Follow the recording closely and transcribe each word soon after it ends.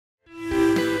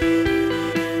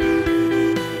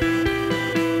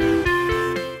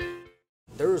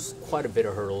quite a bit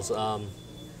of hurdles.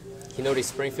 Hinode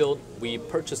Springfield, we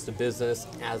purchased the business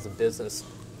as a business,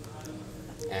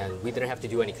 and we didn't have to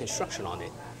do any construction on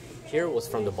it. Here it was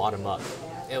from the bottom up.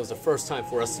 And it was the first time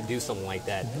for us to do something like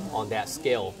that on that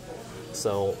scale.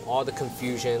 So all the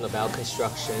confusion about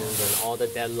constructions and all the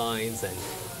deadlines, and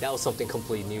that was something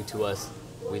completely new to us.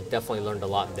 We definitely learned a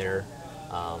lot there.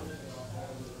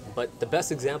 But the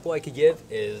best example I could give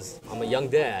is I'm a young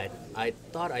dad. I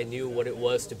thought I knew what it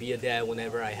was to be a dad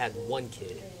whenever I had one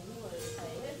kid.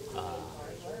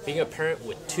 Being a parent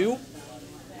with two,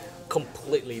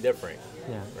 completely different,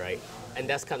 right? And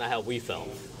that's kind of how we felt.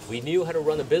 We knew how to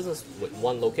run a business with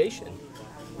one location.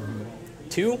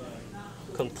 Two,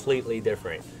 completely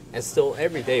different. And still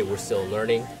every day we're still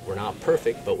learning. We're not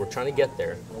perfect, but we're trying to get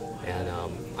there. And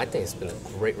I think it's been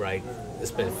a great ride.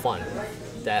 It's been fun,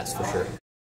 that's for sure.